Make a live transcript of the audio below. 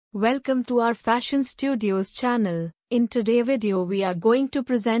Welcome to our Fashion Studios channel. In today's video we are going to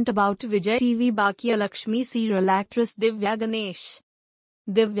present about Vijay TV Baakiyalakshmi serial actress Divya Ganesh.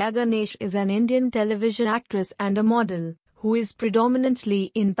 Divya Ganesh is an Indian television actress and a model, who is predominantly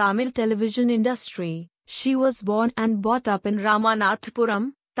in Tamil television industry. She was born and brought up in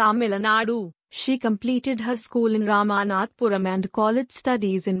Ramanathapuram, Tamil Nadu. She completed her school in Ramanathapuram and college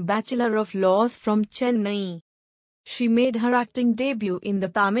studies in Bachelor of Laws from Chennai. She made her acting debut in the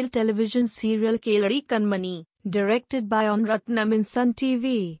Tamil television serial Keladi Kanmani, directed by Ratnam in Sun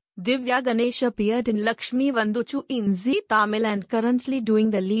TV. Divya Ganesh appeared in Lakshmi Vanduchu in Zee Tamil and currently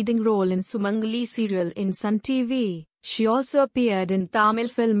doing the leading role in Sumangali serial in Sun TV. She also appeared in Tamil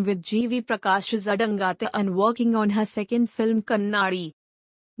film with G.V. Prakash's Adangata and working on her second film Kannadi.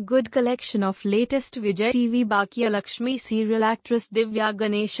 Good collection of latest Vijay TV Baakiyalakshmi serial actress Divya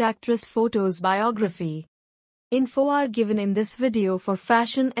Ganesh actress photos biography. Info are given in this video for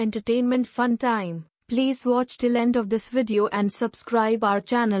fashion entertainment fun time. Please watch till end of this video and subscribe our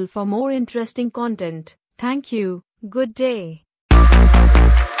channel for more interesting content. Thank you. Good day.